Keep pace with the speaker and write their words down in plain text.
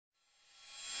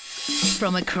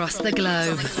From across the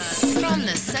globe, from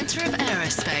the centre of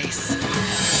aerospace,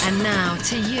 and now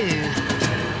to you.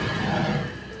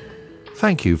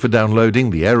 Thank you for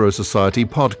downloading the Aero Society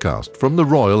podcast from the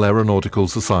Royal Aeronautical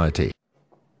Society.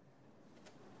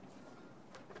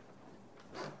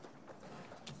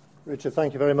 Richard,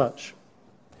 thank you very much.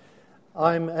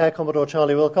 I'm Air Commodore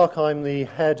Charlie Wilcock. I'm the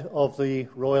head of the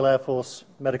Royal Air Force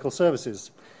Medical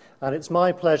Services, and it's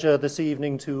my pleasure this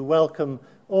evening to welcome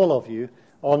all of you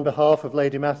on behalf of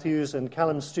Lady Matthews and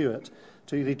Callum Stewart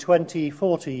to the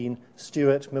 2014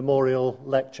 Stewart Memorial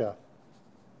Lecture.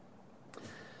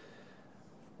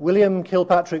 William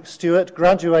Kilpatrick Stewart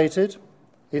graduated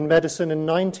in medicine in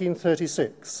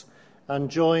 1936 and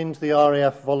joined the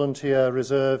RAF Volunteer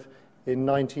Reserve in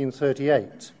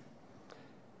 1938.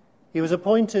 He was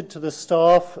appointed to the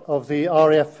staff of the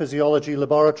RAF Physiology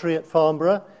Laboratory at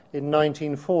Farnborough in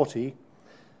 1940,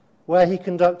 where he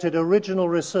conducted original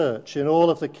research in all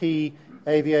of the key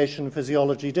aviation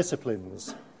physiology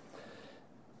disciplines,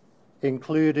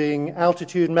 including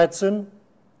altitude medicine,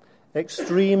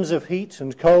 extremes of heat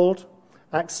and cold,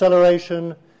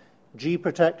 acceleration,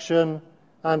 G-protection,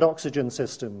 and oxygen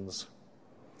systems.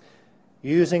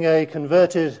 Using a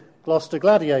converted Gloster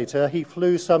Gladiator, he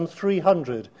flew some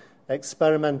 300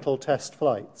 experimental test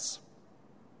flights.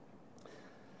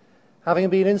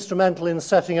 Having been instrumental in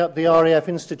setting up the RAF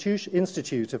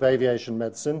Institute of Aviation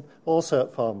Medicine, also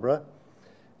at Farnborough,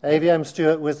 AVM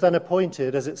Stewart was then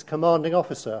appointed as its commanding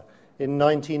officer in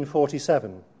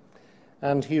 1947,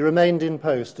 and he remained in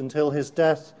post until his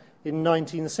death in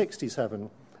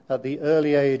 1967 at the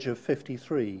early age of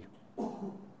 53.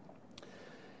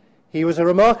 He was a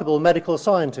remarkable medical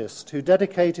scientist who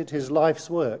dedicated his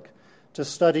life's work to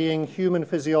studying human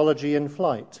physiology in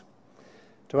flight,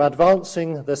 to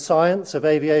advancing the science of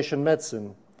aviation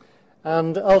medicine,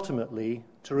 and ultimately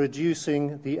to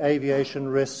reducing the aviation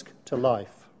risk to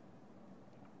life.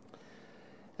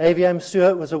 AVM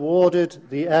Stewart was awarded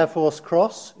the Air Force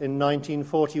Cross in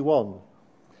 1941.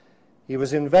 He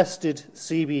was invested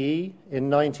CBE in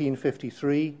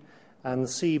 1953 and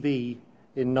CB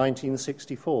in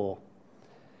 1964.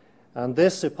 And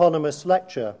this eponymous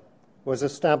lecture was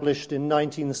established in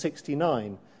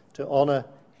 1969 to honour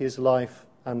his life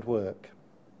and work.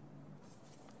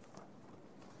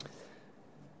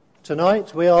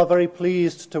 Tonight we are very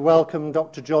pleased to welcome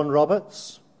Dr. John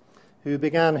Roberts, who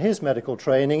began his medical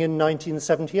training in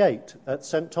 1978 at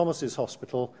St Thomas's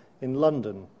Hospital in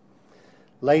London,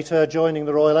 later joining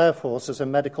the Royal Air Force as a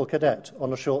medical cadet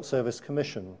on a short service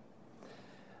commission.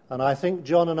 And I think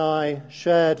John and I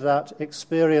shared that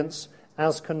experience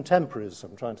as contemporaries.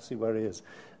 I'm trying to see where he is.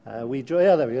 There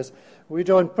he is. We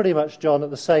joined pretty much John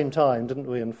at the same time, didn't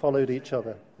we, and followed each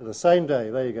other. The same day,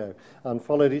 there you go, and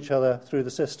followed each other through the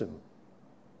system.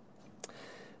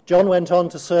 John went on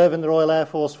to serve in the Royal Air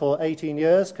Force for 18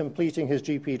 years, completing his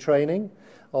GP training,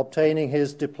 obtaining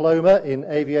his diploma in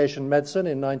aviation medicine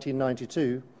in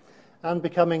 1992, and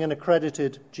becoming an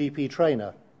accredited GP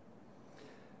trainer.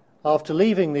 After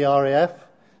leaving the RAF,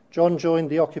 John joined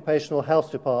the Occupational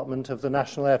Health Department of the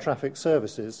National Air Traffic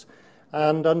Services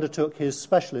and undertook his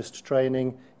specialist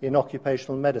training in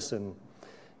occupational medicine,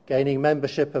 gaining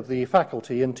membership of the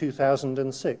faculty in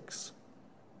 2006.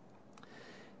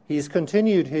 He's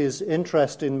continued his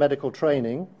interest in medical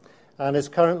training and is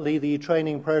currently the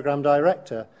training programme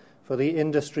director for the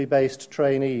industry-based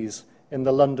trainees in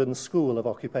the London School of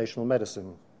Occupational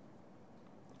Medicine.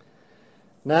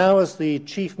 Now, as the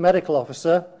Chief Medical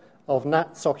Officer of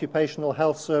NATS Occupational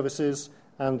Health Services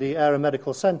and the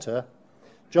Aeromedical Centre,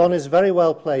 John is very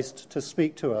well placed to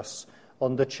speak to us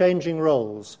on the changing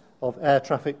roles of air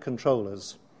traffic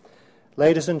controllers.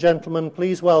 Ladies and gentlemen,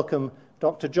 please welcome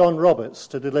Dr. John Roberts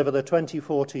to deliver the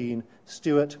 2014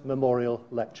 Stewart Memorial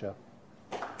Lecture.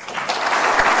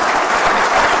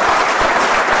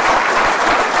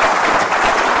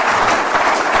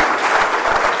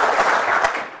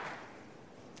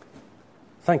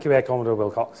 Thank you, Air Commodore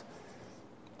Wilcox.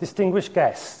 Distinguished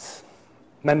guests,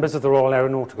 members of the Royal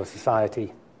Aeronautical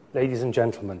Society, ladies and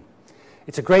gentlemen,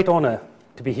 it's a great honour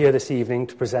to be here this evening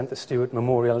to present the Stewart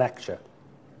Memorial Lecture.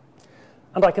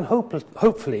 And I can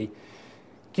hopefully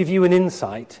give you an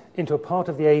insight into a part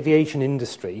of the aviation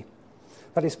industry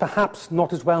that is perhaps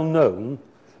not as well known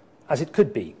as it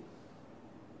could be.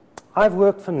 I've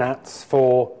worked for NATS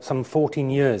for some 14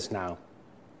 years now.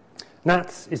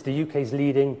 NATS is the UK's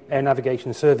leading air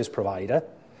navigation service provider,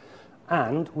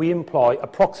 and we employ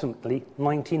approximately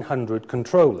 1,900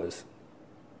 controllers.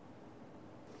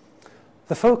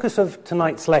 The focus of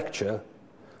tonight's lecture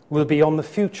will be on the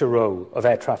future role of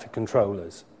air traffic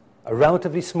controllers, a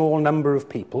relatively small number of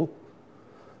people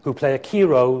who play a key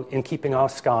role in keeping our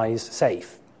skies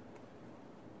safe.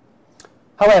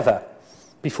 However,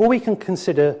 before we can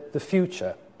consider the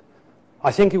future,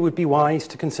 I think it would be wise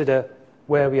to consider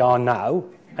where we are now,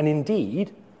 and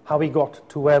indeed, how we got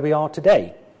to where we are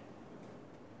today.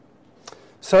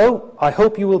 So, I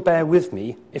hope you will bear with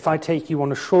me if I take you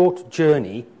on a short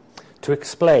journey to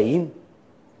explain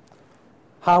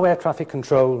how air traffic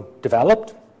control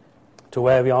developed to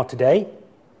where we are today,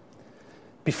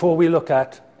 before we look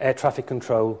at air traffic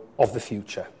control of the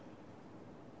future.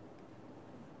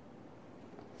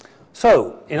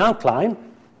 So, in outline,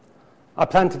 I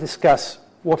plan to discuss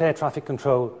what air traffic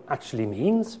control actually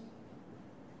means,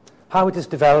 how it has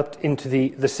developed into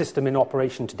the system in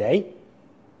operation today,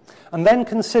 and then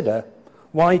consider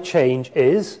why change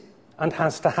is and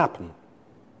has to happen,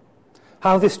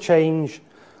 how this change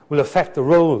will affect the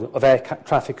role of air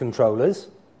traffic controllers,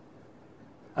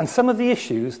 and some of the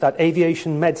issues that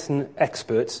aviation medicine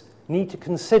experts need to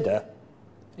consider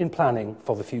in planning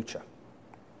for the future.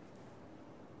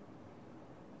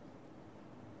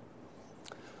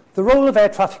 The role of air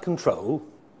traffic control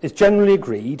is generally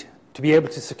agreed to be able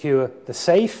to secure the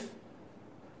safe,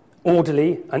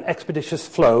 orderly and expeditious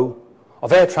flow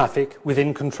of air traffic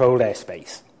within controlled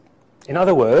airspace. In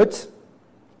other words,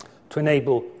 to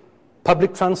enable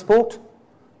public transport,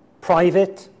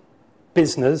 private,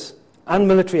 business and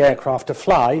military aircraft to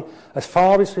fly as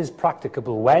far as is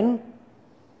practicable when,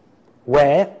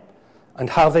 where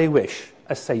and how they wish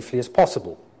as safely as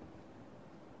possible.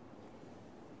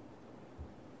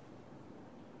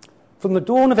 From the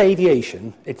dawn of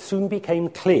aviation, it soon became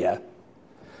clear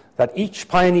that each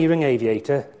pioneering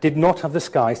aviator did not have the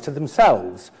skies to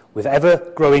themselves, with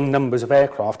ever-growing numbers of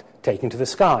aircraft taking to the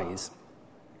skies.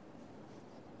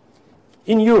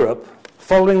 In Europe,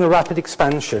 following the rapid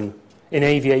expansion in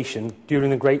aviation during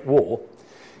the Great War,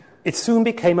 it soon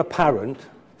became apparent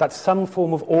that some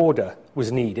form of order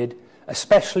was needed,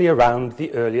 especially around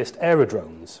the earliest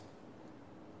aerodromes.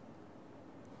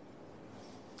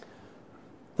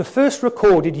 The first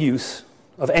recorded use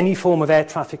of any form of air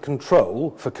traffic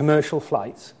control for commercial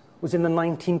flights was in the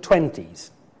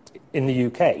 1920s in the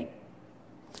UK.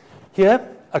 Here,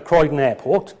 at Croydon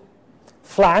Airport,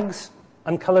 flags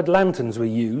and coloured lanterns were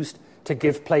used to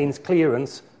give planes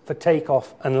clearance for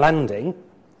takeoff and landing,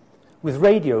 with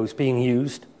radios being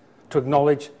used to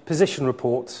acknowledge position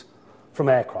reports from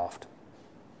aircraft.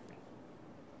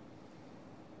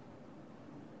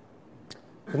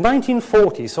 The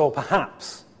 1940s saw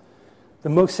perhaps the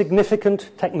most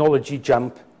significant technology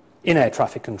jump in air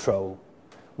traffic control,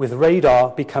 with radar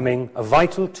becoming a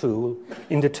vital tool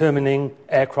in determining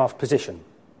aircraft position.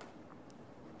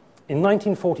 In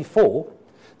 1944,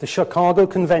 the Chicago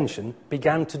Convention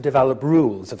began to develop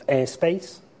rules of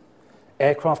airspace,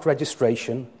 aircraft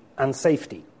registration, and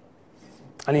safety.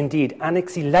 And indeed,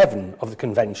 Annex 11 of the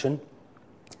Convention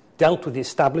dealt with the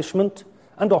establishment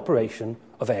and operation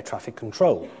of air traffic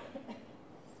control.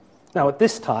 Now, at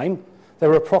this time, there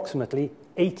were approximately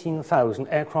 18,000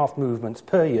 aircraft movements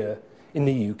per year in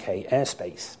the UK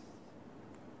airspace.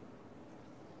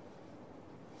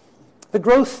 The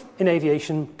growth in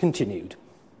aviation continued.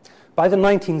 By the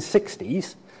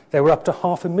 1960s, there were up to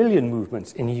 500,000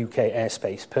 movements in UK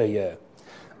airspace per year,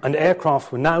 and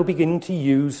aircraft were now beginning to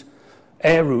use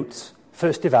air routes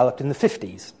first developed in the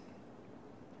 50s.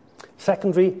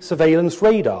 Secondary surveillance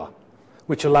radar,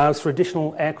 which allows for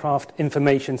additional aircraft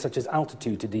information such as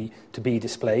altitude to be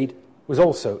displayed, was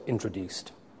also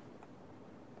introduced.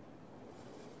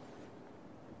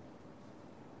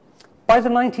 By the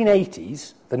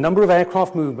 1980s, the number of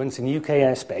aircraft movements in UK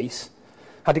airspace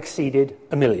had exceeded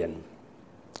 1 million.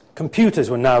 Computers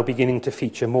were now beginning to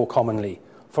feature more commonly,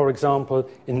 for example,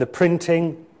 in the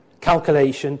printing,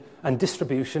 calculation and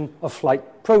distribution of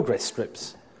flight progress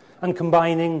strips, and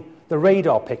combining the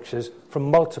radar pictures from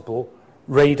multiple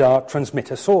radar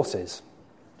transmitter sources.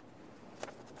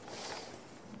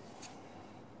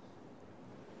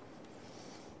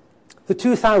 The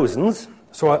 2000s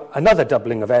saw another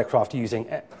doubling of aircraft using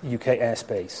UK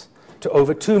airspace to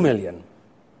over 2 million,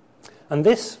 and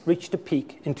this reached a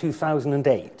peak in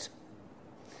 2008.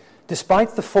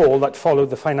 Despite the fall that followed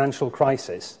the financial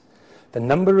crisis, the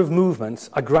number of movements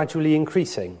are gradually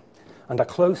increasing and are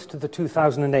close to the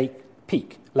 2008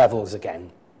 peak levels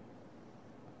again.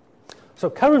 So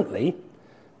currently,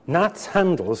 NATS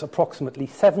handles approximately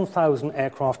 7,000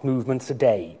 aircraft movements a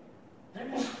day,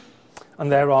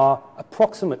 and there are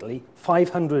approximately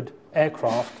 500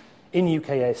 aircraft in UK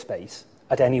airspace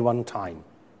at any one time.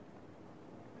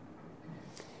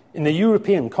 In the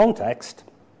European context,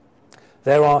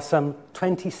 there are some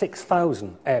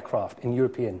 26,000 aircraft in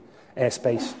European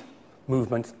airspace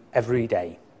movement every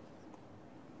day.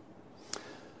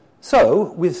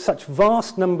 So, with such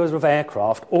vast numbers of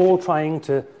aircraft all trying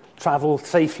to travel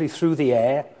safely through the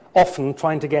air, often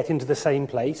trying to get into the same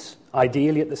place,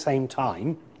 ideally at the same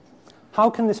time, how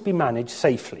can this be managed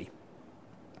safely?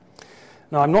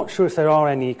 Now, I'm not sure if there are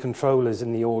any controllers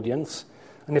in the audience,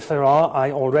 and if there are,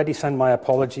 I already send my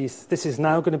apologies. This is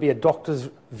now going to be a doctor's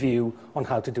view on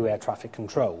how to do air traffic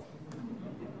control.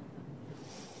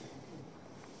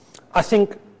 I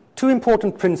think two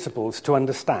important principles to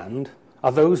understand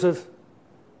are those of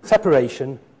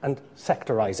separation and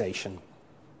sectorization.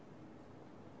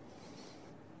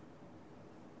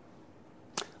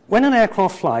 When an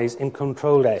aircraft flies in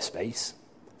controlled airspace,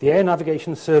 the air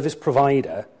navigation service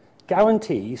provider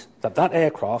guarantees that that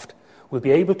aircraft will be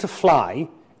able to fly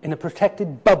in a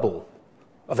protected bubble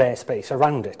of airspace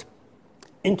around it,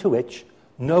 into which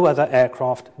no other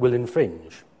aircraft will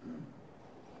infringe.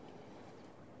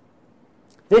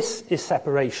 This is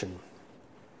separation.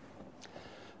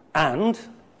 And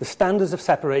the standards of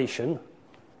separation,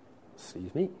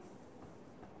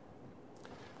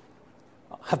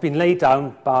 have been laid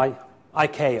down by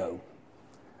ICAO.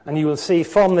 And you will see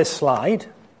from this slide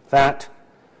that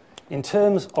in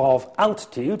terms of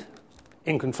altitude,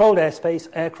 in controlled airspace,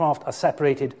 aircraft are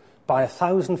separated by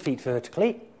 1,000 feet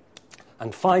vertically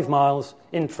and 5 miles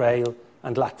in trail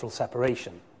and lateral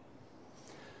separation.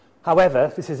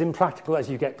 However, this is impractical as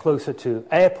you get closer to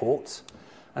airports,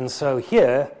 and so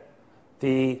here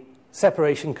the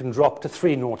separation can drop to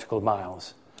 3 nautical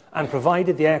miles. And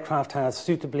provided the aircraft has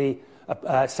suitably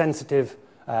sensitive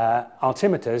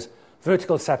altimeters,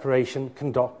 vertical separation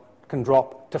can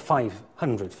drop to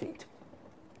 500 feet.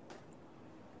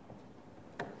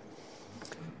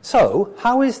 So,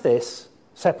 how is this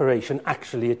separation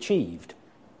actually achieved?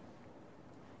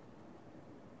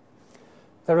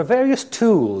 There are various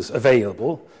tools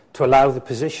available to allow the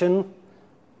position,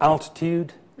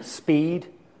 altitude, speed,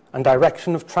 and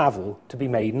direction of travel to be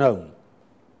made known.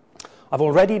 I've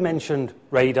already mentioned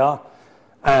radar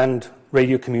and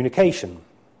radio communication.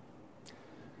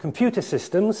 Computer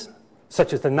systems,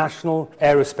 such as the National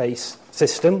Aerospace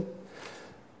System,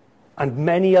 and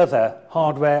many other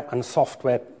hardware and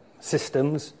software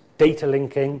systems, data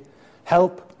linking,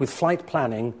 help with flight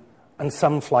planning and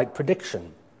some flight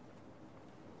prediction.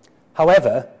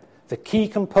 However, the key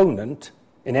component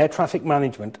in air traffic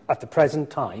management at the present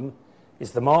time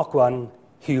is the Mark I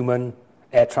human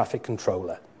air traffic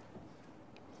controller.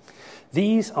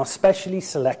 These are specially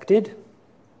selected,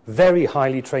 very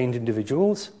highly trained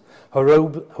individuals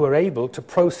who are able to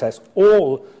process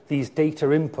all these data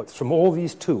inputs from all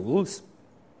these tools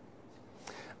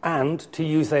and to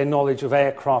use their knowledge of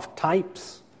aircraft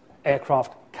types,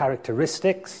 aircraft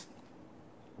characteristics,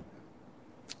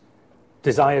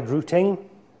 desired routing,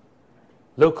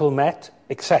 local MET,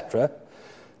 etc.,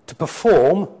 to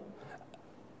perform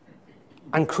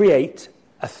and create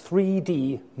a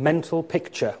 3D mental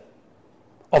picture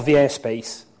of the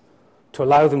airspace to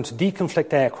allow them to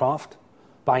deconflict aircraft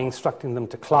by instructing them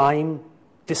to climb,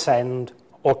 descend,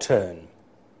 or turn.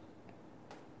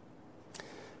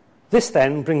 This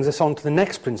then brings us on to the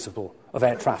next principle of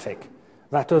air traffic,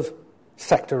 that of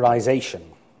sectorization.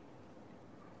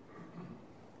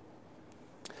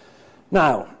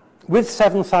 Now, with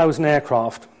 7,000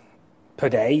 aircraft per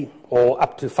day, or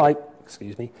up to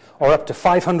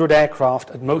 500 aircraft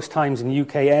at most times in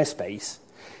UK airspace,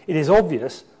 it is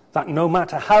obvious that no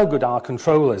matter how good our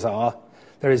controllers are,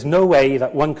 there is no way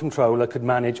that one controller could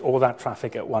manage all that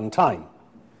traffic at one time.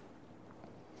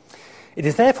 It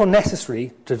is therefore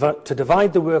necessary to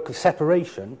divide the work of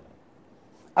separation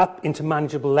up into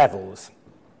manageable levels.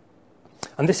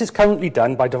 And this is currently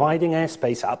done by dividing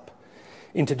airspace up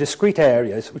into discrete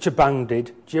areas which are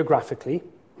bounded geographically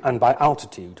and by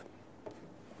altitude.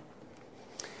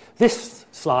 This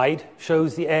slide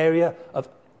shows the area of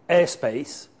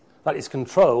airspace that is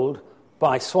controlled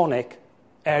by sonic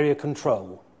area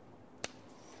control.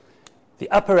 The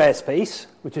upper airspace,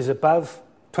 which is above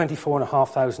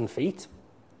 24,500 feet,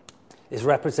 is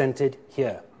represented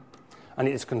here, and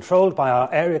it is controlled by our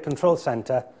Area Control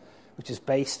Centre, which is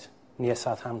based near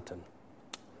Southampton.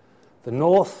 The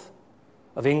north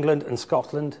of England and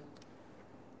Scotland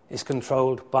is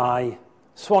controlled by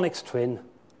Swanwick's twin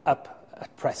up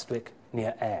at Prestwick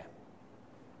near Ayr.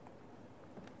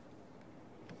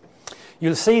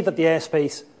 You'll see that the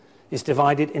airspace is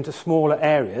divided into smaller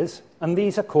areas, and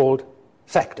these are called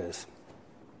sectors.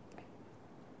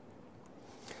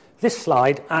 This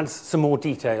slide adds some more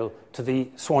detail to the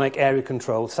Swanwick area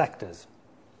control sectors.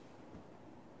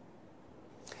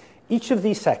 Each of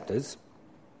these sectors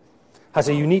has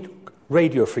a unique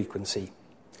radio frequency,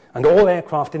 and all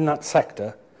aircraft in that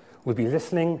sector will be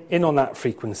listening in on that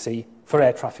frequency for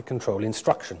air traffic control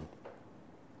instruction.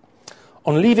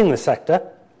 On leaving the sector,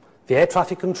 the air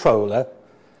traffic controller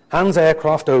hands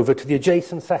aircraft over to the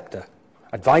adjacent sector,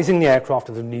 advising the aircraft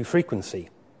of the new frequency.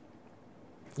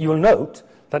 You will note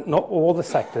that not all the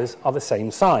sectors are the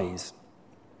same size.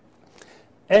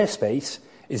 Airspace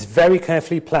is very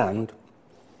carefully planned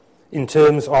in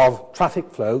terms of traffic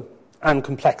flow and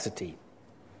complexity.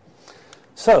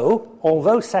 So,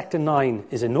 although Sector 9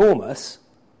 is enormous,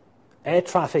 air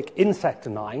traffic in Sector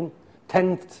 9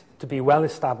 tends to be well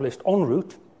established en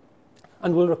route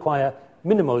and will require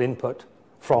minimal input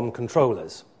from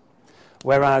controllers.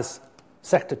 Whereas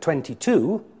Sector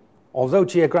 22, although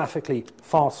geographically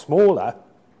far smaller,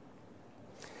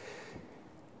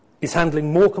 is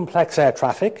handling more complex air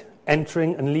traffic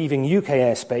entering and leaving UK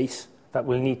airspace that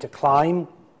will need to climb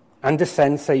and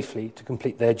descend safely to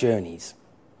complete their journeys.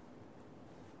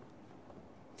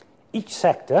 Each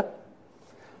sector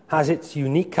has its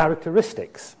unique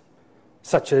characteristics,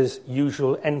 such as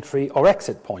usual entry or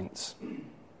exit points,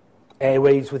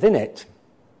 airways within it,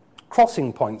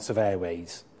 crossing points of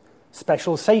airways,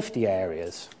 special safety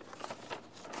areas,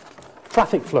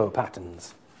 traffic flow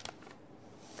patterns.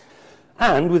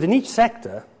 And within each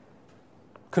sector,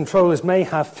 controllers may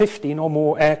have 15 or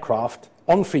more aircraft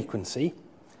on frequency,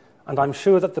 and I'm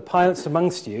sure that the pilots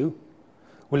amongst you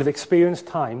will have experienced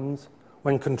times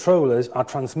when controllers are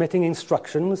transmitting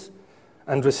instructions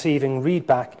and receiving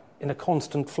readback in a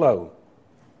constant flow.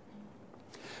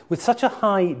 With such a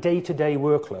high day-to-day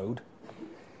workload,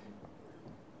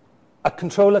 a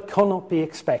controller cannot be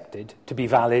expected to be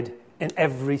valid in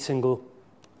every single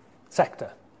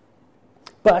sector.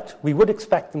 But we would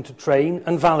expect them to train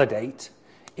and validate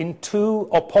in 2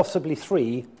 or possibly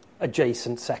 3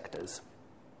 adjacent sectors.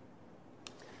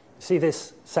 See,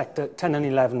 this sector 10 and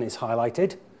 11 is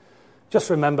highlighted. Just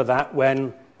remember that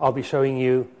when I'll be showing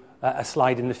you a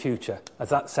slide in the future, as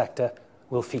that sector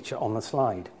will feature on the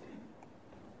slide.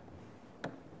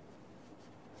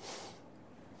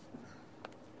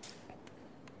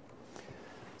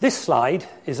 This slide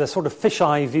is a sort of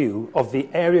fisheye view of the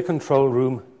area control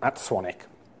room at Swanwick.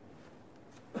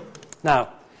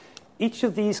 Now, each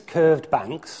of these curved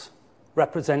banks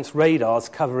represents radars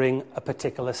covering a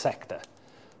particular sector.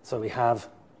 So we have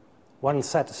one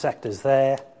set of sectors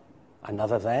there,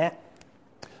 another there.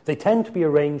 They tend to be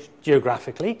arranged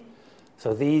geographically.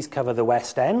 So these cover the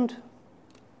West End,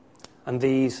 and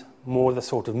these more the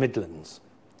sort of Midlands.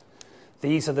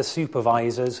 These are the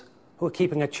supervisors who are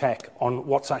keeping a check on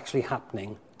what's actually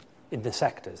happening in the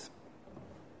sectors.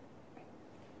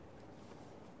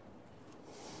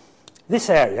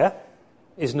 This area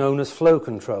is known as flow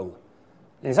control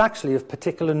and is actually of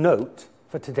particular note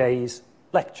for today's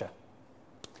lecture.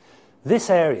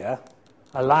 This area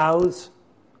allows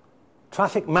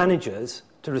traffic managers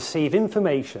to receive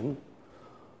information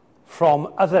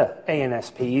from other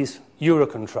ANSPs,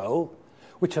 Eurocontrol,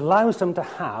 which allows them to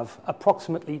have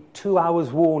approximately 2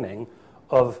 hours warning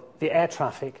of the air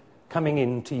traffic coming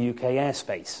into UK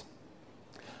airspace.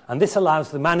 And this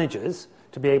allows the managers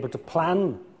to be able to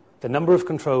plan the number of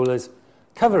controllers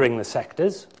covering the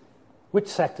sectors, which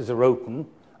sectors are open,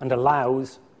 and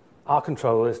allows our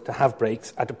controllers to have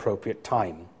breaks at appropriate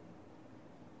time.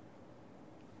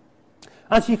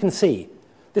 As you can see,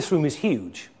 this room is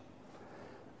huge,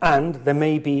 and there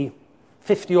may be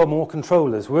 50 or more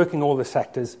controllers working all the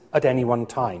sectors at any one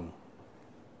time.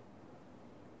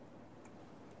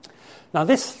 Now,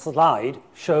 this slide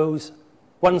shows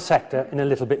one sector in a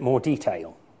little bit more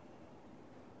detail.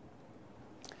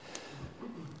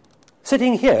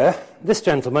 Sitting here, this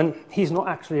gentleman, he's not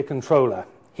actually a controller.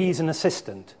 He's an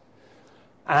assistant.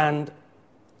 And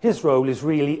his role is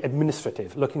really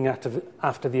administrative, looking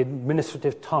after the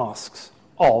administrative tasks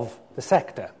of the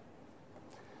sector.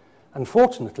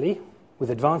 Unfortunately, with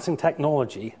advancing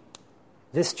technology,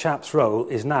 this chap's role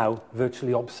is now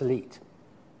virtually obsolete.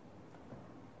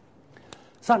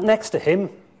 Sat next to him,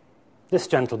 this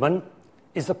gentleman,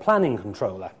 is the planning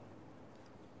controller.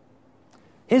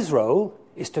 His role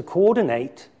is to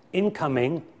coordinate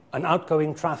incoming and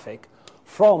outgoing traffic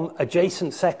from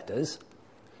adjacent sectors,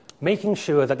 making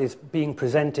sure that it's being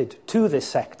presented to this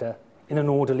sector in an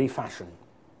orderly fashion.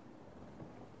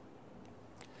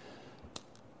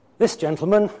 This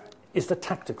gentleman is the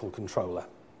tactical controller,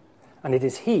 and it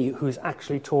is he who's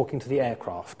actually talking to the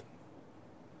aircraft.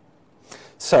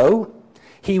 So,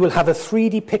 he will have a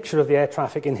 3D picture of the air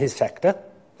traffic in his sector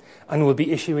and will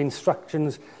be issuing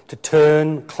instructions to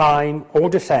turn, climb, or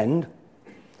descend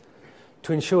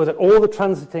to ensure that all the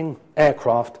transiting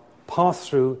aircraft pass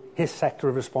through his sector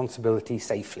of responsibility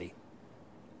safely.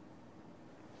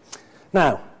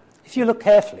 Now, if you look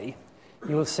carefully,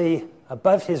 you will see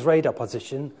above his radar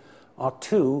position are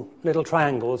two little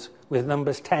triangles with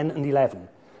numbers 10 and 11.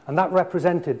 And that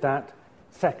represented that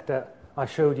sector I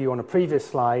showed you on a previous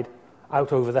slide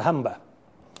out over the Humber.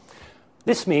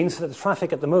 This means that the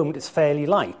traffic at the moment is fairly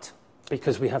light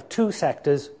because we have two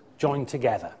sectors joined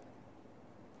together.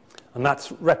 And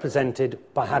that's represented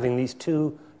by having these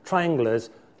two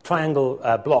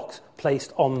triangle blocks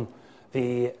placed on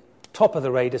the top of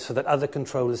the radar so that other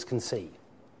controllers can see.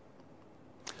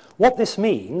 What this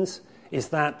means is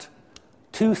that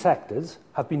two sectors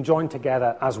have been joined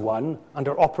together as one and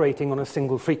are operating on a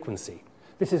single frequency.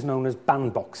 This is known as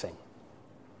bandboxing.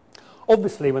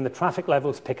 Obviously, when the traffic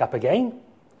levels pick up again,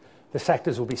 the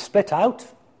sectors will be split out,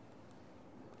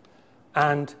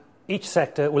 and each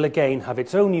sector will again have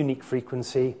its own unique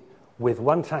frequency with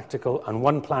one tactical and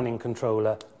one planning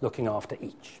controller looking after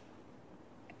each.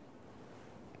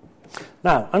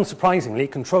 Now,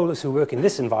 unsurprisingly, controllers who work in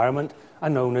this environment are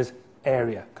known as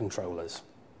area controllers.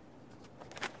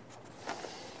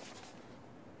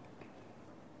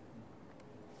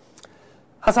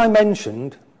 As I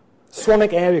mentioned,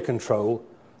 sonic area control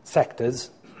sectors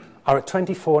are at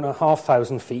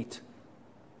 24,500 feet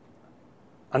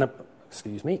and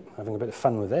having a bit of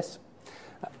fun with this,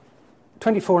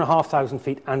 24,500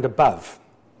 feet and above.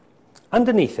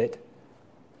 Underneath it,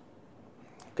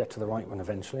 get to the right one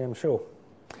eventually, I'm sure.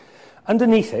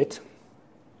 Underneath it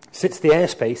sits the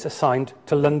airspace assigned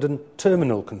to London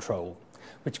Terminal Control,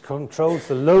 which controls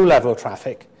the low-level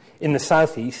traffic in the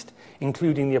southeast,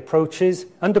 including the approaches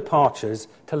and departures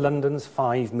to London's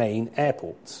 5 main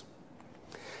airports.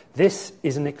 This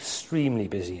is an extremely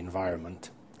busy environment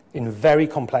in very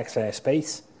complex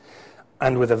airspace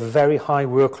and with a very high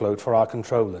workload for our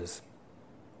controllers.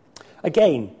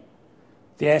 Again,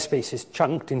 the airspace is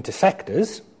chunked into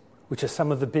sectors, which are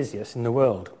some of the busiest in the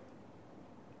world.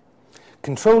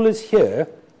 Controllers here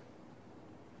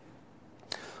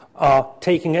are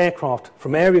taking aircraft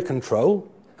from area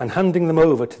control and handing them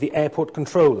over to the airport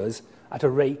controllers at a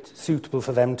rate suitable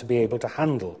for them to be able to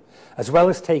handle, as well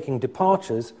as taking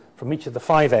departures from each of the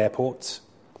 5 airports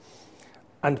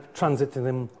and transiting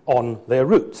them on their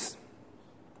routes.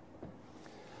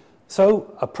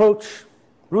 So, approach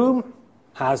room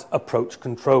has approach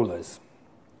controllers.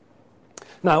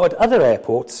 Now, at other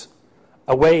airports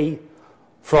away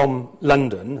from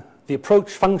London, the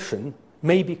approach function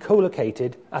may be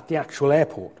co-located at the actual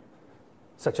airport,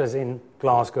 such as in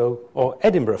Glasgow or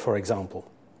Edinburgh, for example.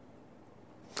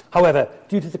 However,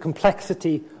 due to the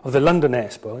complexity of the London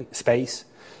airspace,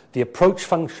 the approach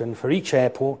function for each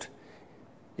airport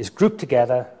is grouped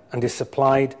together and is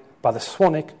supplied by the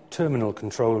Swanwick Terminal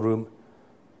Control Room.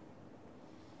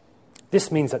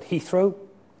 This means that Heathrow,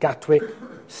 Gatwick,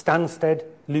 Stansted,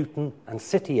 Luton and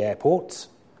City airports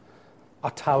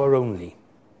are tower only.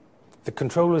 The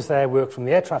controllers there work from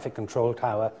the air traffic control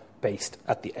tower based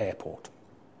at the airport.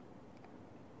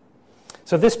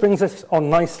 So this brings us on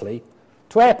nicely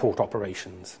to airport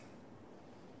operations.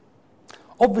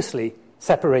 Obviously,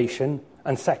 separation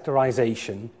and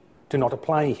sectorization do not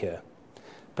apply here,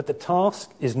 but the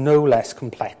task is no less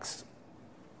complex.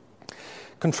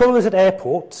 Controllers at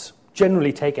airports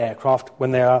generally take aircraft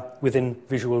when they are within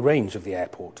visual range of the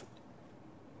airport.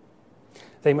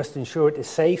 They must ensure it is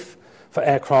safe for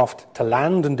aircraft to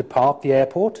land and depart the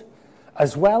airport,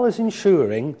 as well as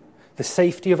ensuring the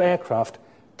safety of aircraft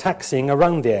taxiing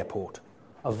around the airport,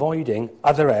 avoiding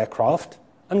other aircraft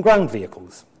and ground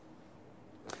vehicles.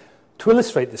 To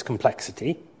illustrate this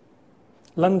complexity,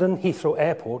 London Heathrow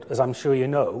Airport, as I'm sure you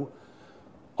know,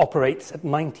 operates at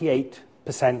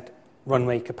 98%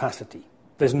 runway capacity.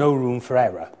 There's no room for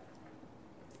error.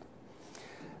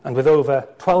 And with over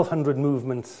 1,200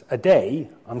 movements a day,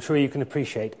 I'm sure you can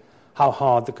appreciate how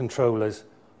hard the controllers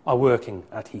are working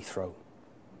at Heathrow.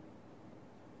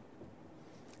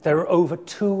 There are over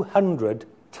 200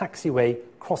 taxiway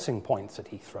crossing points at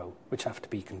Heathrow, which have to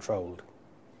be controlled.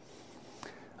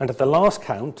 And at the last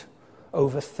count,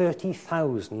 over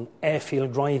 30,000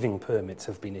 airfield driving permits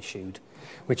have been issued,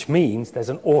 which means there's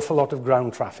an awful lot of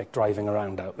ground traffic driving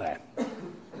around out there.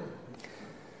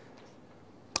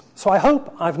 So I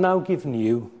hope I've now given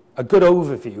you a good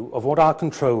overview of what our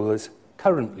controllers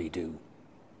currently do.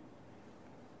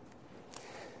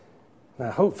 Now,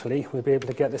 hopefully, we'll be able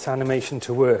to get this animation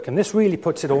to work, and this really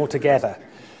puts it all together.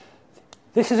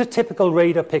 This is a typical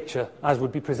radar picture as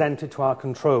would be presented to our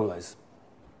controllers.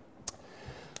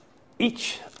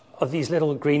 Each of these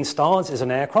little green stars is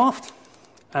an aircraft,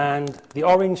 and the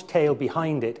orange tail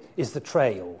behind it is the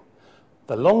trail.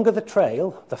 The longer the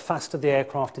trail, the faster the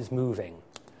aircraft is moving.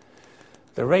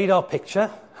 The radar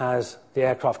picture has the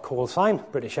aircraft call sign,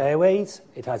 British Airways,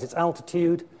 it has its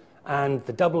altitude, and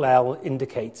the double L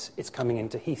indicates it's coming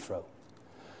into Heathrow.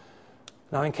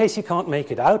 Now, in case you can't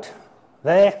make it out,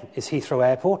 there is Heathrow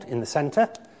Airport in the centre,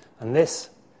 and this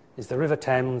is the River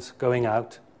Thames going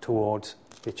out towards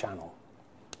the Channel.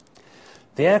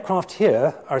 The aircraft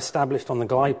here are established on the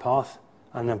glide path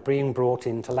and are being brought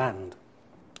in to land.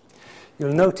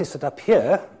 You'll notice that up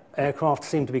here, aircraft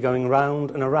seem to be going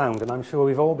round and around, and I'm sure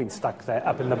we've all been stuck there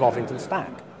up in the Bovington stack.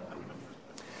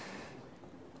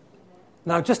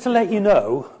 Now, just to let you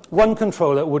know, one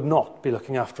controller would not be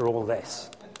looking after all this.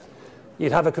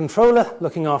 You'd have a controller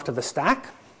looking after the stack.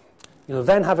 You'll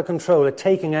then have a controller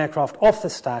taking aircraft off the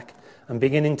stack and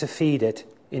beginning to feed it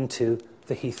into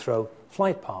the Heathrow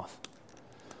flight path.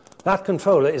 That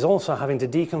controller is also having to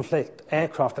deconflict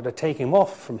aircraft that are taking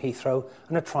off from Heathrow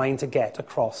and are trying to get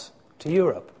across to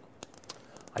Europe.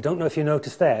 I don't know if you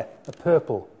noticed there, the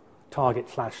purple target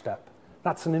flashed up.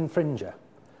 That's an infringer.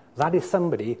 That is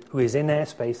somebody who is in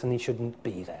airspace and he shouldn't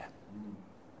be there.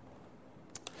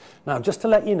 Now, just to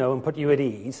let you know and put you at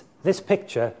ease, this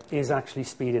picture is actually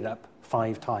speeded up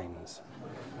 5 times.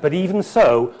 But even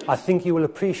so, I think you will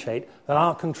appreciate that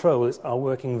our controllers are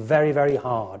working very, very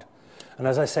hard. And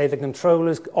as I say, the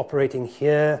controllers operating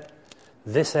here,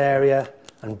 this area,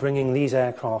 and bringing these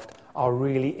aircraft are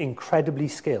really incredibly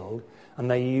skilled, and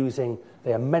they're using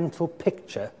their mental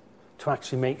picture to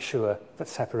actually make sure that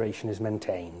separation is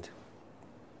maintained.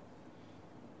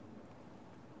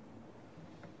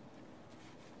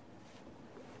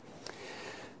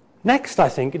 Next, I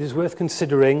think it is worth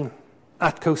considering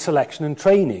ATCO selection and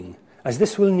training, as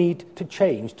this will need to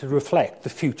change to reflect the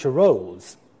future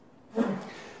roles.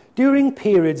 During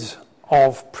periods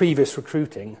of previous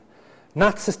recruiting,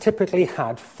 NATS has typically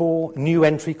had 4 new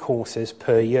entry courses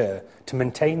per year to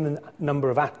maintain the number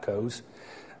of ATCOs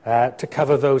to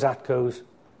cover those ATCOs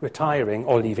retiring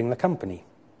or leaving the company.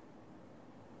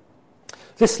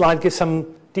 This slide gives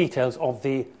some details of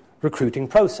the recruiting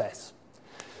process.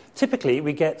 Typically,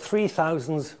 we get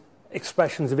 3,000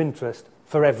 expressions of interest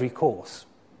for every course.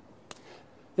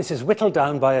 This is whittled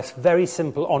down by a very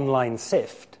simple online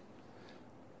sift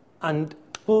and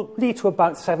will lead to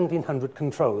about 1,700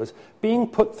 controllers being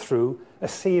put through a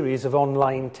series of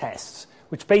online tests,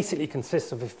 which basically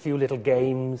consists of a few little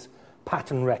games,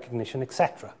 pattern recognition,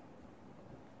 etc.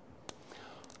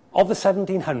 Of the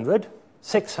 1,700,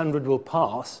 600 will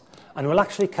pass and will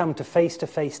actually come to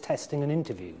face-to-face testing and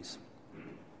interviews.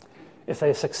 If they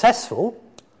are successful,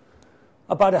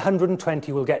 about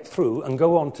 120 will get through and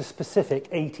go on to specific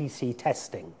ATC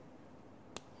testing.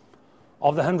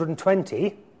 Of the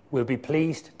 120, we'll be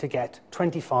pleased to get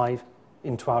 25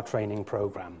 into our training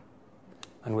programme.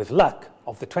 And with luck,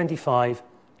 of the 25,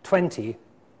 20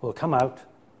 will come out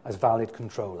as valid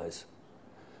controllers.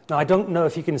 Now, I don't know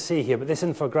if you can see here, but this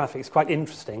infographic is quite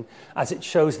interesting as it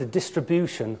shows the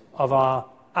distribution of our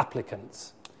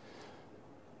applicants.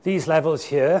 These levels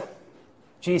here,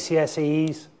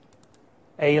 GCSEs,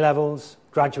 A-levels,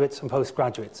 graduates and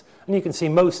postgraduates. And you can see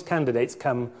most candidates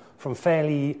come from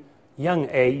fairly young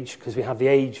age, because we have the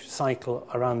age cycle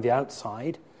around the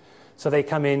outside. So they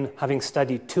come in having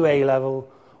studied to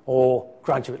A-level or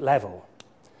graduate level.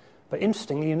 But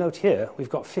interestingly, you note here, we've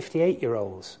got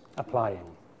 58-year-olds applying.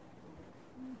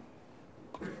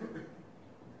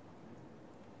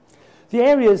 The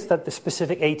areas that the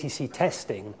specific ATC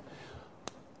testing,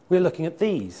 we're looking at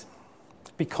these,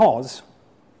 because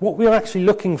what we're actually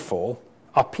looking for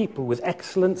are people with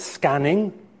excellent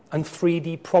scanning and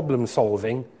 3D problem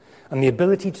solving and the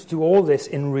ability to do all this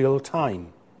in real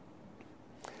time.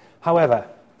 However,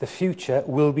 the future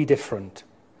will be different,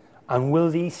 and will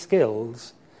these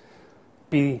skills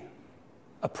be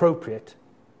appropriate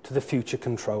to the future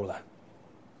controller?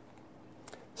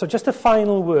 So just a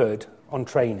final word on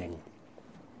training.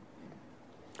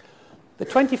 The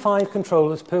 25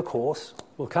 controllers per course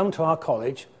will come to our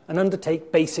college and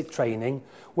undertake basic training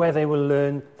where they will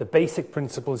learn the basic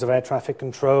principles of air traffic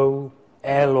control,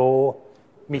 air law,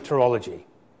 meteorology.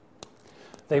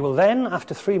 They will then,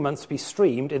 after 3 months, be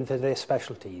streamed into their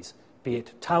specialties, be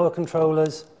it tower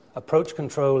controllers, approach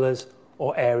controllers,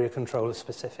 or area controller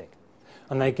specific.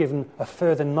 And they're given a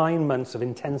further 9 months of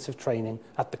intensive training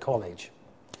at the college.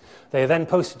 They are then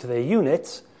posted to their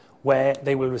units where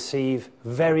they will receive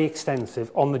very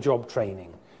extensive on-the-job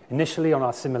training, initially on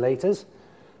our simulators,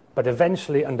 but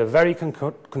eventually under very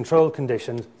controlled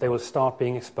conditions, they will start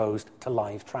being exposed to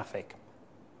live traffic.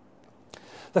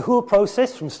 The whole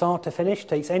process from start to finish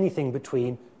takes anything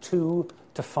between 2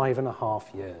 to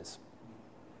 5.5 years.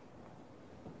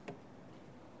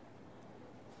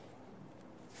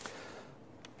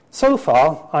 So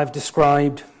far, I've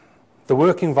described the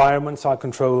work environments our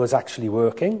controllers actually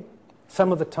working,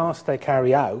 some of the tasks they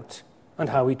carry out, and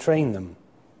how we train them.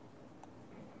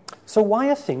 So why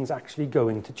are things actually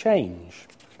going to change?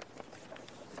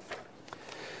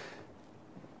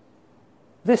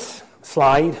 This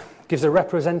slide gives a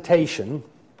representation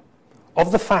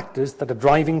of the factors that are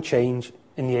driving change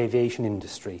in the aviation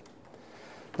industry.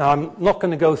 Now, I'm not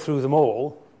going to go through them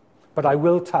all, but I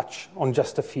will touch on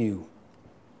just a few.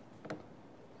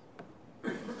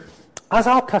 As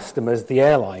our customers, the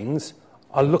airlines,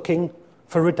 are looking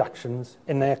for reductions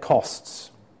in their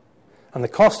costs, and the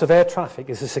cost of air traffic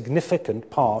is a significant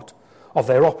part of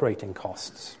their operating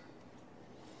costs.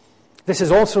 This is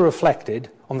also reflected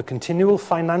on the continual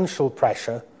financial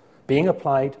pressure being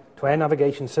applied to air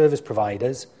navigation service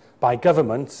providers by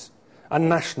governments and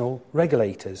national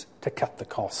regulators to cut the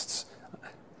costs.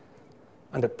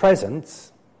 And at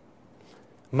present,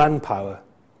 manpower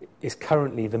is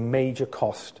currently the major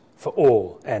cost for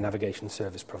all air navigation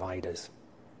service providers.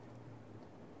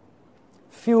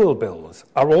 Fuel bills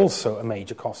are also a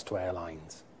major cost to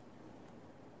airlines.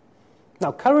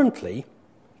 Now, currently,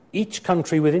 each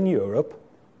country within Europe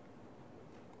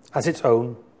has its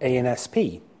own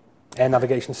ANSP, Air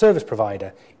Navigation Service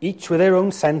Provider, each with their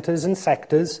own centres and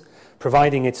sectors,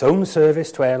 providing its own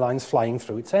service to airlines flying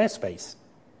through its airspace.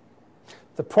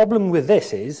 The problem with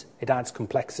this is it adds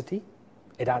complexity,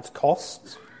 it adds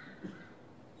costs,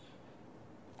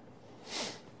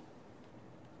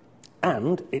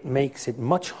 and it makes it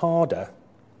much harder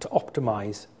to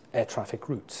optimise air traffic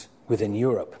routes within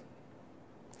Europe.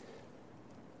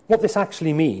 What this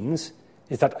actually means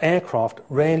is that aircraft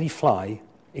rarely fly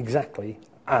exactly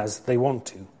as they want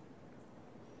to.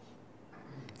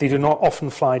 They do not often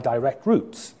fly direct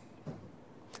routes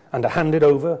and are handed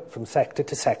over from sector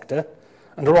to sector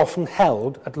and are often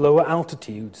held at lower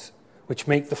altitudes, which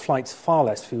make the flights far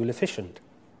less fuel efficient.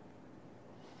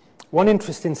 One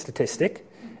interesting statistic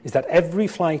is that every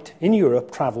flight in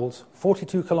Europe travels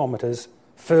 42 kilometres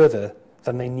further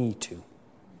than they need to.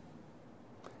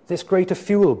 This greater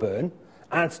fuel burn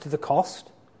adds to the cost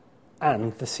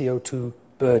and the CO2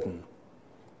 burden.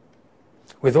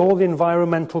 With all the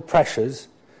environmental pressures,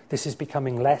 this is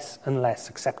becoming less and less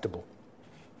acceptable.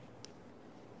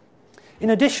 In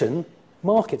addition,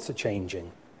 markets are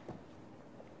changing.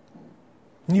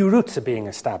 New routes are being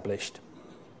established.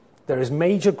 There is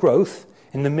major growth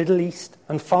in the Middle East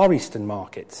and Far Eastern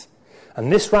markets,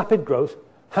 and this rapid growth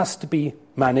has to be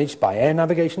managed by air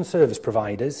navigation service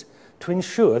providers to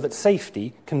ensure that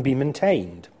safety can be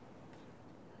maintained.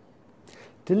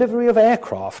 Delivery of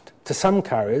aircraft to some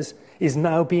carriers is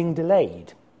now being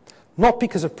delayed, not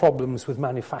because of problems with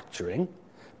manufacturing,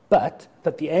 but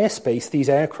that the airspace these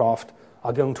aircraft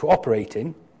are going to operate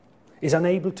in is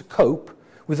unable to cope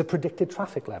with the predicted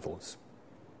traffic levels.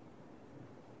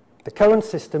 The current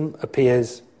system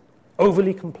appears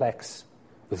overly complex,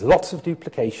 with lots of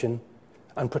duplication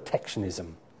and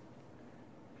protectionism.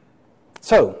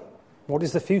 So, what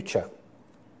is the future?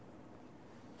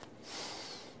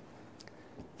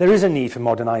 There is a need for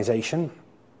modernisation.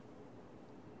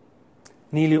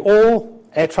 Nearly all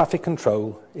air traffic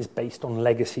control is based on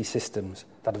legacy systems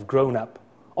that have grown up,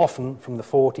 often from the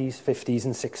 40s, 50s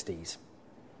and 60s.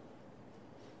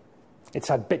 It's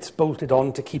had bits bolted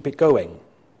on to keep it going.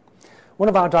 One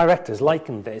of our directors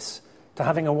likened this to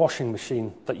having a washing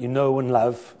machine that you know and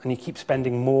love, and you keep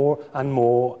spending more and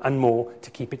more and more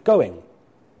to keep it going.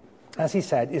 As he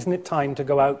said, isn't it time to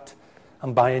go out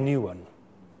and buy a new one?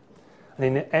 And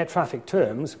in air traffic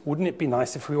terms, wouldn't it be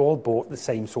nice if we all bought the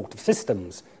same sort of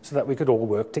systems so that we could all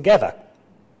work together?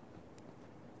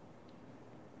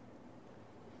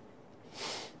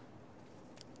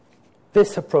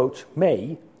 This approach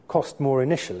may cost more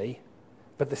initially,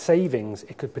 but the savings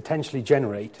it could potentially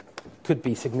generate could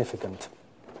be significant.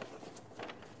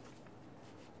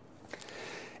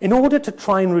 In order to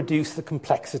try and reduce the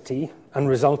complexity and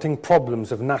resulting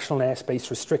problems of national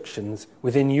airspace restrictions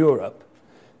within Europe,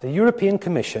 the European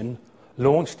Commission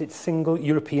launched its Single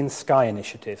European Sky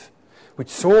initiative, which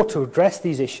sought to address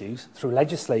these issues through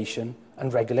legislation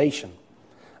and regulation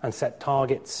and set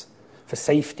targets for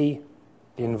safety,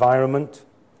 the environment,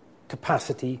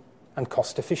 capacity and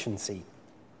cost efficiency.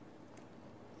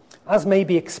 As may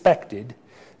be expected,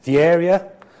 the area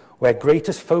where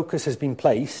greatest focus has been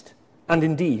placed, and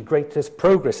indeed greatest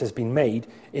progress has been made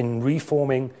in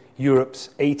reforming Europe's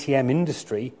ATM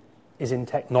industry, is in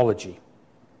technology.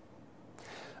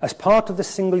 As part of the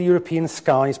Single European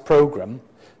Skies programme,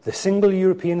 the Single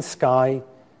European Sky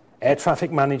Air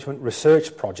Traffic Management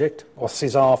Research Project, or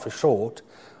SISAR for short,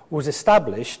 was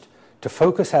established to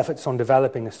focus efforts on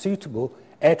developing a suitable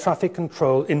air traffic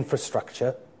control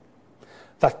infrastructure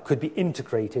that could be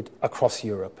integrated across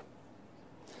Europe.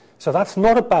 So that's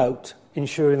not about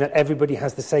ensuring that everybody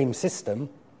has the same system,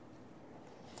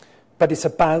 but it's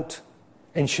about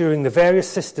ensuring the various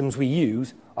systems we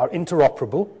use are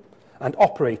interoperable and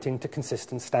operating to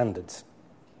consistent standards.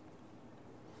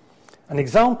 An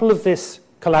example of this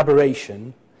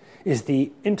collaboration is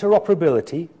the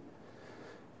Interoperability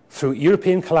through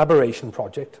European Collaboration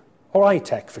Project, or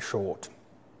ITEC for short.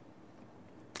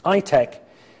 ITEC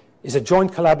is a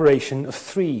joint collaboration of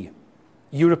 3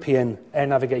 European air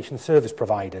navigation service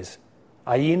providers,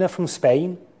 AENA from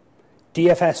Spain,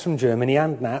 DFS from Germany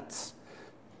and NATS,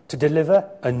 to deliver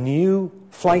a new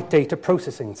flight data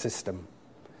processing system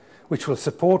which will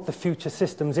support the future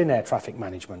systems in air traffic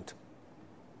management.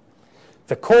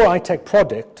 The core ITEC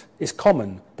product is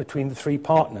common between the 3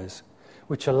 partners,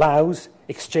 which allows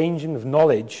exchanging of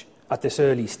knowledge at this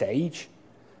early stage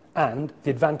and the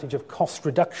advantage of cost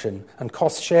reduction and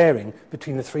cost sharing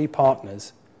between the 3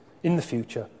 partners in the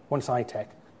future once ITEC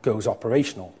goes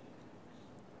operational.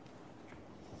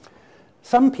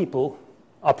 Some people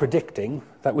are predicting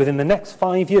that within the next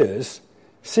 5 years,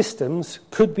 systems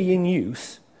could be in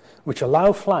use which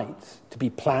allow flights to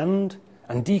be planned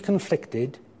and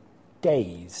deconflicted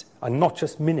days and not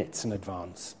just minutes in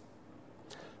advance.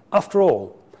 After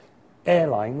all,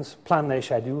 airlines plan their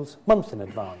schedules months in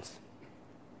advance.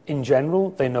 In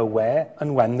general, they know where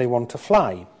and when they want to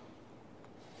fly.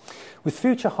 With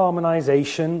future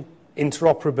harmonisation,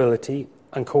 interoperability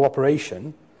and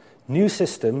cooperation, new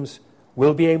systems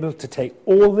will be able to take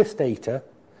all this data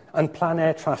and plan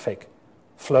air traffic,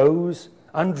 flows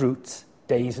and routes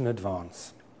days in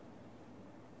advance.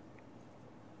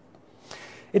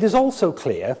 It is also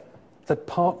clear that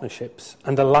partnerships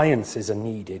and alliances are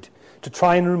needed to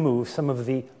try and remove some of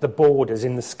the borders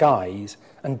in the skies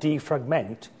and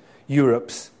defragment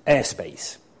Europe's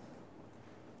airspace.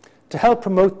 To help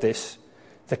promote this,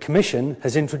 the Commission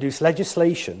has introduced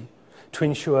legislation to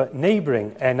ensure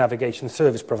neighbouring air navigation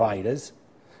service providers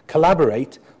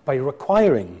collaborate by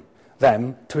requiring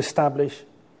them to establish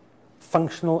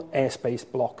functional airspace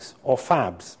blocks, or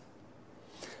FABs.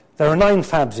 There are 9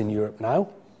 FABs in Europe now,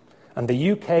 and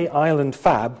the UK Ireland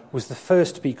FAB was the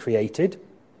first to be created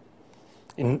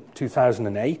in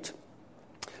 2008,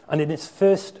 and in its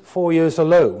first 4 years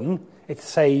alone, it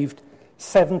saved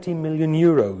 €70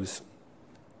 million,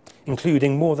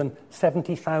 including more than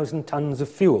 70,000 tonnes of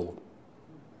fuel.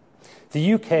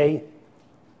 The UK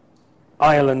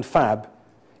Ireland FAB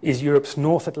is Europe's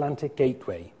North Atlantic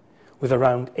gateway, with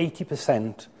around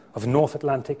 80% of North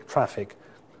Atlantic traffic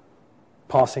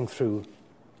passing through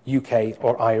UK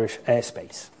or Irish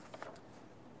airspace.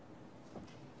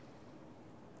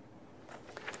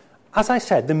 As I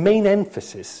said, the main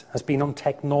emphasis has been on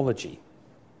technology,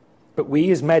 but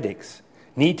we as medics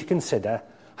need to consider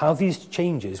how these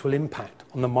changes will impact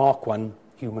on the Mark I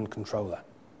human controller.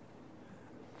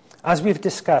 As we've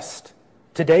discussed,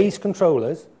 today's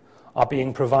controllers are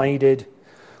being provided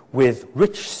with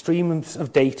rich streams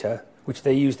of data which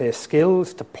they use their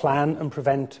skills to plan and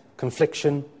prevent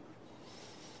confliction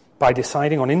by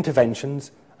deciding on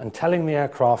interventions and telling the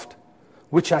aircraft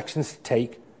which actions to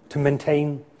take to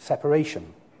maintain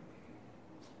separation.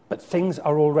 But things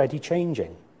are already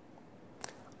changing.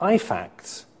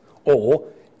 IFACTS, or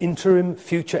Interim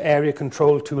Future Area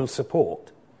Control Tool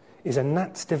Support, is a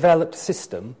NATS-developed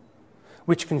system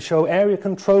which can show area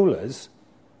controllers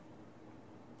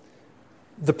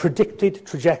the predicted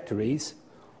trajectories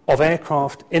of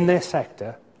aircraft in their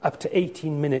sector up to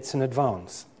 18 minutes in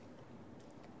advance.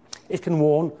 It can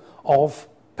warn of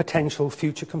potential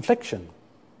future confliction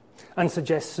and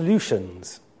suggest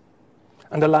solutions,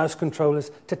 and allows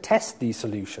controllers to test these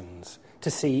solutions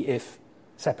to see if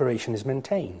separation is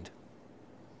maintained.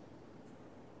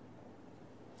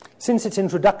 Since its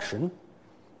introduction,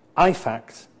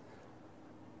 IFACTS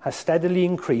has steadily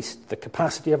increased the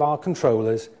capacity of our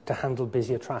controllers to handle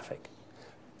busier traffic,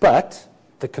 but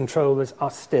the controllers are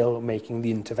still making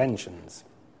the interventions.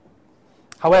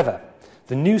 However,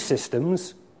 the new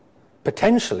systems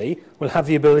potentially will have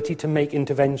the ability to make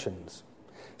interventions,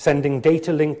 sending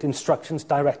data-linked instructions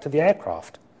direct to the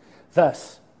aircraft,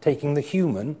 thus taking the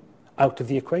human out of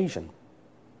the equation.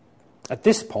 At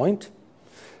this point,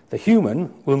 the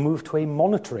human will move to a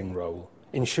monitoring role,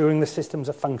 ensuring the systems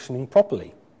are functioning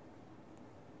properly.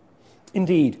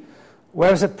 Indeed,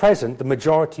 whereas at present the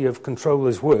majority of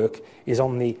controllers' work is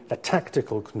on the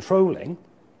tactical controlling,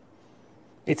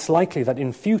 it's likely that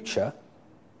in future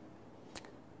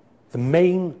the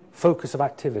main focus of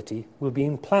activity will be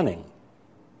in planning.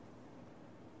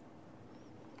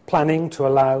 Planning to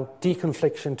allow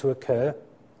deconfliction to occur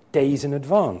days in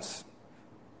advance.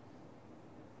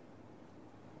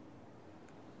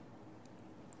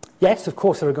 Yes, of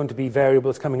course, there are going to be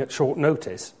variables coming at short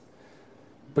notice,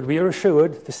 but we are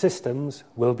assured the systems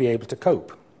will be able to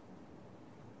cope.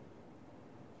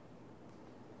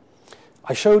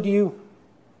 I showed you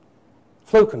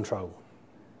flow control.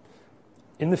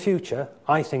 In the future,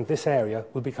 I think this area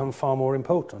will become far more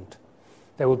important.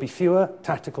 There will be fewer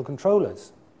tactical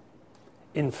controllers.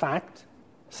 In fact,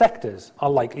 sectors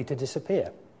are likely to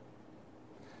disappear.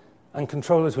 And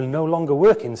controllers will no longer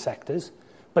work in sectors,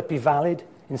 but be valid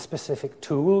in specific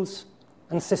tools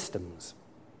and systems.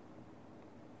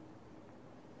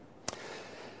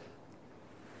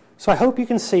 So I hope you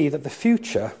can see that the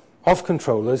future of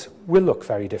controllers will look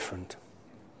very different.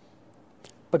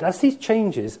 But as these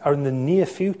changes are in the near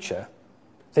future,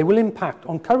 they will impact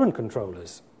on current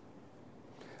controllers.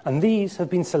 And these have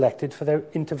been selected for their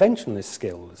interventionist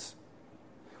skills,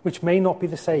 which may not be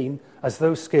the same as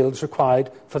those skills required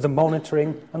for the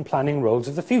monitoring and planning roles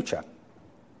of the future.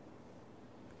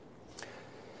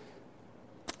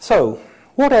 So,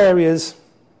 what areas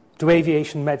do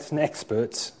aviation medicine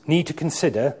experts need to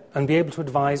consider and be able to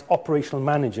advise operational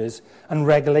managers and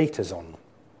regulators on?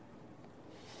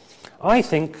 I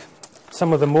think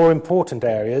some of the more important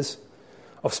areas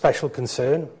of special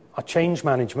concern are change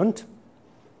management,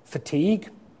 fatigue,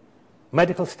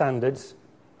 medical standards,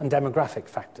 and demographic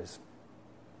factors.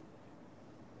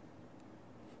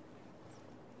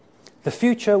 The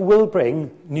future will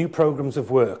bring new programs of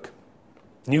work,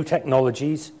 new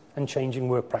technologies, and changing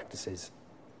work practices.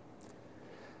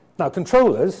 Now,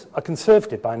 controllers are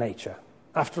conservative by nature.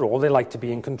 After all, they like to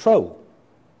be in control.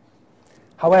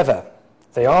 However,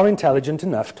 they are intelligent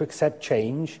enough to accept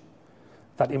change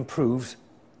that improves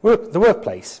the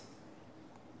workplace.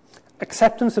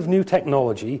 Acceptance of new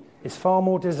technology is far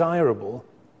more desirable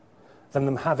than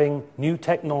them having new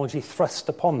technology thrust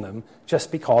upon them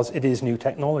just because it is new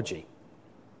technology.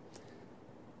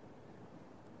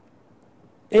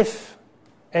 If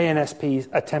ANSPs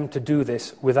attempt to do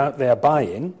this without their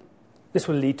buy-in, this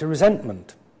will lead to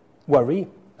resentment, worry,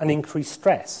 and increased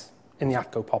stress in the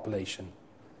ATCO population,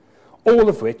 all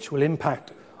of which will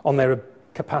impact on their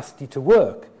capacity to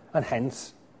work and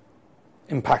hence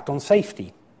impact on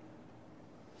safety.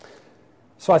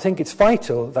 So I think it's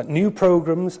vital that new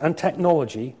programs and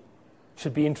technology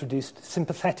should be introduced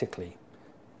sympathetically,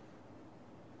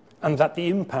 and that the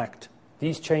impact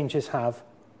these changes have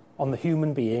on the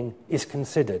human being is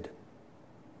considered,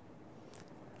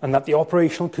 and that the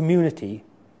operational community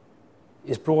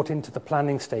is brought into the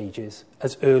planning stages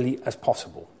as early as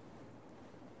possible.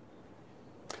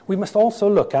 We must also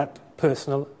look at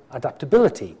personal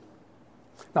adaptability.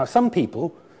 Now, some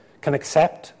people can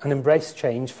accept and embrace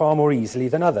change far more easily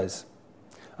than others,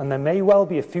 and there may well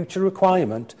be a future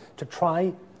requirement to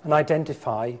try and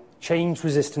identify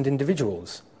change-resistant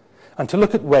individuals and to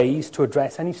look at ways to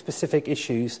address any specific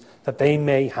issues that they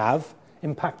may have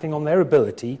impacting on their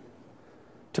ability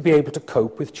to be able to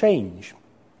cope with change.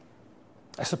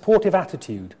 A supportive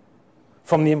attitude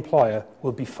from the employer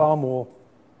will be far more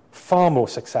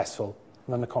successful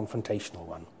than a confrontational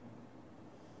one.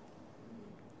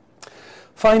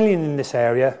 Finally, in this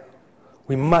area,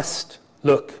 we must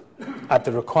look at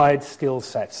the required skill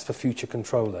sets for future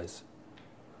controllers.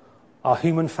 Our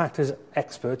human factors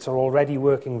experts are already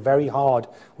working very hard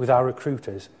with our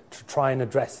recruiters to try and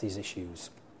address these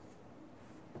issues.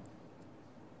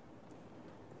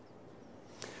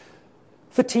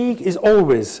 Fatigue is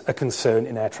always a concern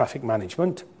in air traffic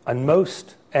management, and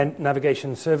most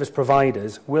navigation service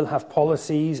providers will have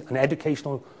policies and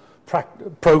educational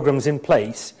programs in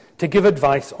place to give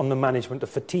advice on the management of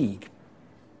fatigue.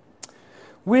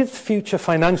 With future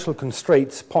financial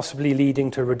constraints possibly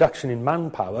leading to a reduction in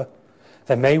manpower,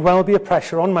 there may well be a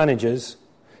pressure on managers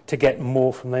to get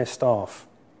more from their staff.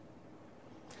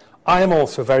 I am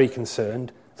also very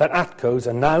concerned that ATCOs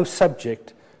are now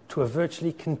subject to a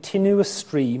virtually continuous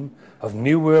stream of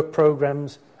new work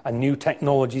programs and new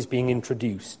technologies being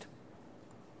introduced.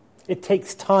 It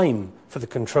takes time for the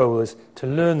controllers to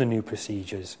learn the new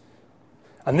procedures,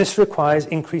 and this requires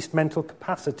increased mental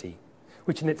capacity,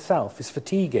 which in itself is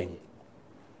fatiguing.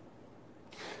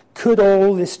 Could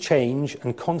all this change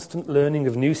and constant learning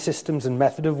of new systems and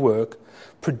method of work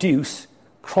produce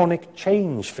chronic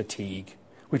change fatigue,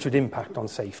 which would impact on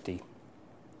safety?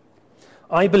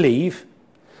 I believe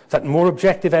that more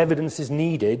objective evidence is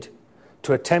needed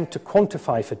to attempt to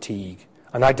quantify fatigue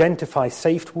and identify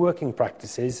safe working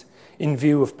practices in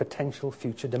view of potential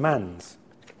future demands.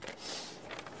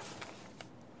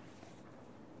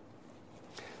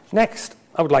 Next,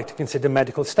 I would like to consider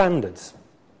medical standards.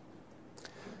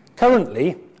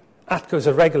 Currently, ATCOs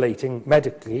are regulating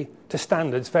medically to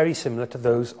standards very similar to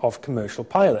those of commercial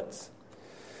pilots.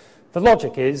 The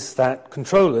logic is that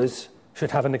controllers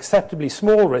should have an acceptably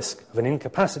small risk of an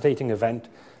incapacitating event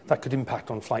that could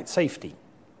impact on flight safety.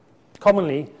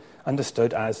 Commonly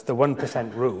understood as the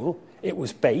 1% rule, it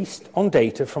was based on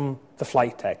data from the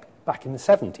flight tech back in the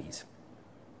 70s.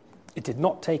 It did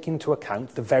not take into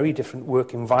account the very different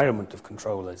work environment of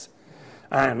controllers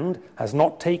and has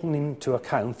not taken into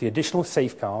account the additional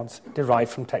safeguards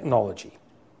derived from technology.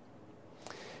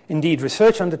 Indeed,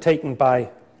 research undertaken by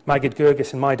Magid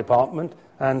Gergis in my department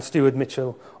and Stuart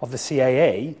Mitchell of the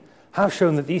CAA have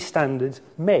shown that these standards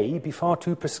may be far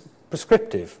too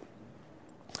prescriptive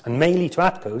and may lead to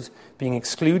ATCOs being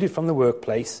excluded from the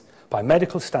workplace by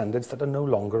medical standards that are no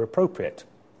longer appropriate.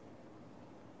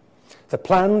 The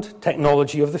planned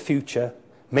technology of the future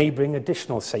may bring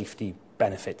additional safety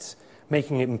benefits,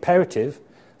 making it imperative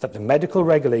that the medical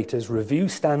regulators review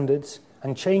standards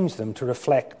and change them to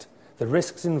reflect the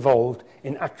risks involved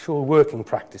in actual working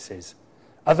practices.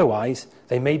 Otherwise,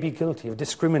 they may be guilty of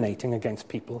discriminating against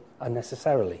people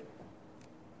unnecessarily.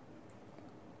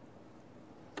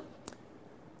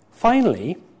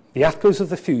 Finally, the ATCOs of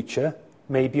the future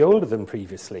may be older than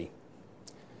previously.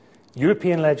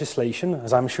 European legislation,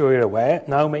 as I'm sure you're aware,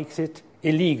 now makes it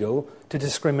illegal to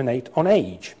discriminate on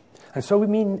age. And so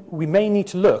we may need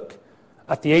to look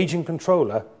at the aging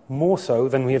controller more so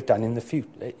than we have done in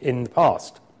the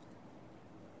past.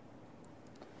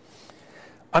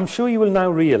 I'm sure you will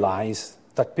now realise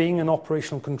that being an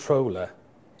operational controller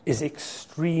is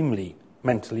extremely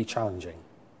mentally challenging.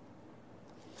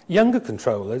 Younger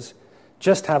controllers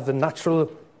just have the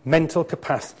natural mental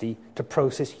capacity to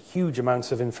process huge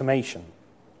amounts of information.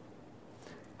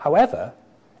 However,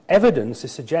 evidence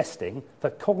is suggesting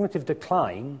that cognitive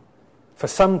decline for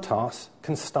some tasks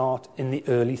can start in the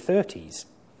early 30s.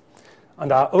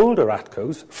 And our older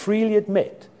ATCOs freely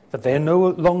admit that they are no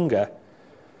longer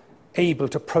able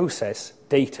to process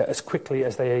data as quickly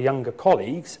as their younger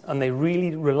colleagues, and they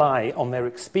really rely on their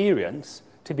experience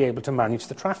to be able to manage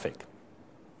the traffic.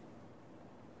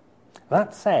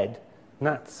 That said,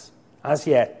 NATS, as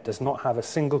yet, does not have a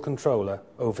single controller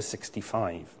over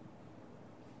 65.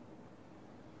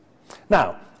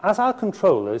 Now, as our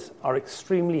controllers are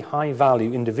extremely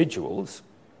high-value individuals,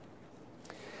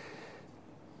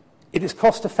 it is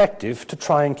cost-effective to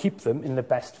try and keep them in the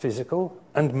best physical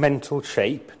and mental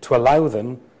shape to allow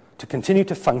them to continue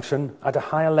to function at a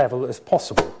higher level as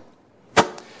possible.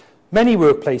 Many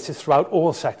workplaces throughout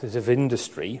all sectors of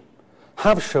industry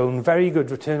have shown very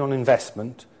good return on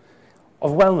investment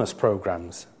of wellness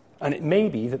programs, and it may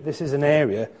be that this is an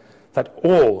area that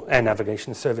all air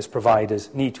navigation service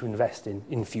providers need to invest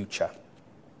in future.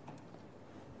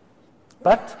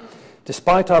 But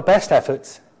despite our best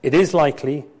efforts, it is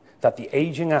likely that the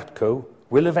ageing ATCO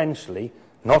will eventually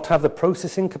not have the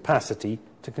processing capacity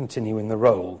to continue in the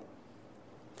role.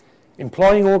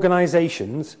 Employing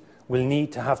organisations will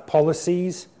need to have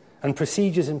policies and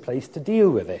procedures in place to deal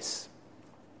with this.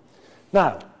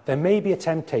 Now, there may be a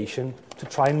temptation to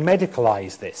try and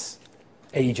medicalise this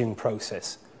ageing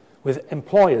process, with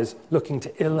employers looking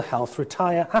to ill health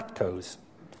retire ATCOs.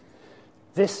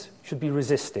 This should be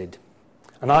resisted,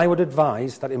 and I would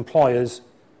advise that employers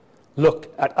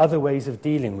look at other ways of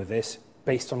dealing with this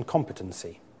based on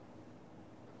competency.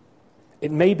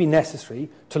 It may be necessary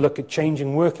to look at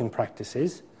changing working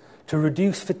practices to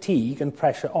reduce fatigue and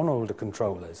pressure on older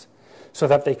controllers so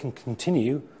that they can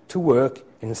continue to work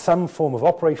in some form of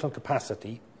operational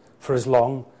capacity for as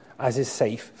long as is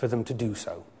safe for them to do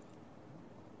so.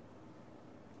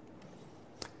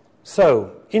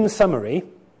 So, in summary,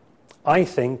 I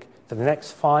think that the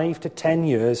next 5 to 10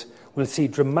 years will see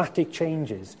dramatic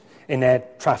changes in air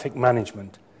traffic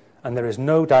management, and there is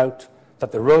no doubt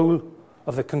that the role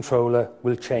of the controller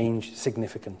will change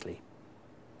significantly.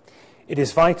 It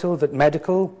is vital that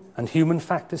medical and human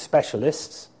factors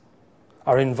specialists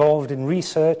are involved in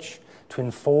research to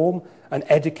inform and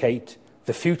educate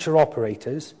the future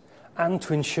operators and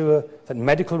to ensure that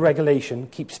medical regulation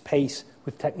keeps pace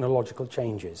with technological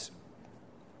changes.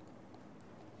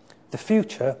 The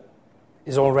future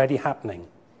is already happening,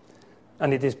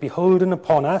 and it is beholden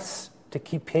upon us to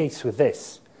keep pace with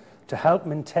this, to help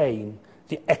maintain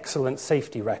the excellent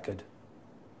safety record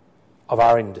of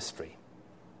our industry.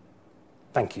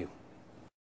 Thank you.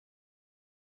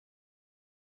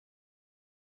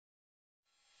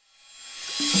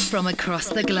 From across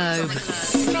the globe,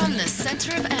 from the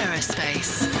centre of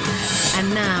aerospace.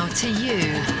 And now to you.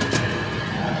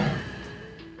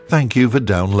 Thank you for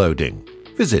downloading.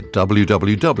 Visit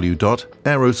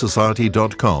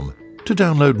www.aerosociety.com to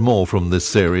download more from this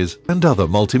series and other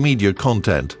multimedia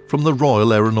content from the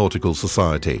Royal Aeronautical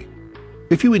Society.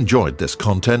 If you enjoyed this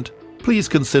content, please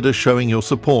consider showing your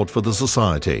support for the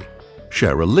Society.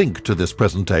 Share a link to this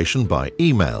presentation by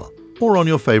email or on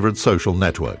your favourite social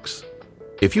networks.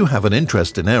 If you have an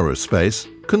interest in aerospace,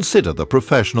 consider the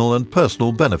professional and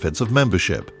personal benefits of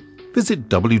membership. Visit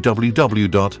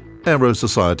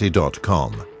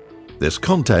www.aerosociety.com. This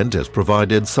content is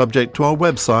provided subject to our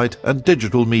website and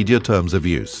digital media terms of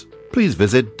use. Please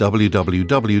visit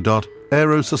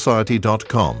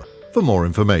www.aerosociety.com for more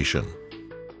information.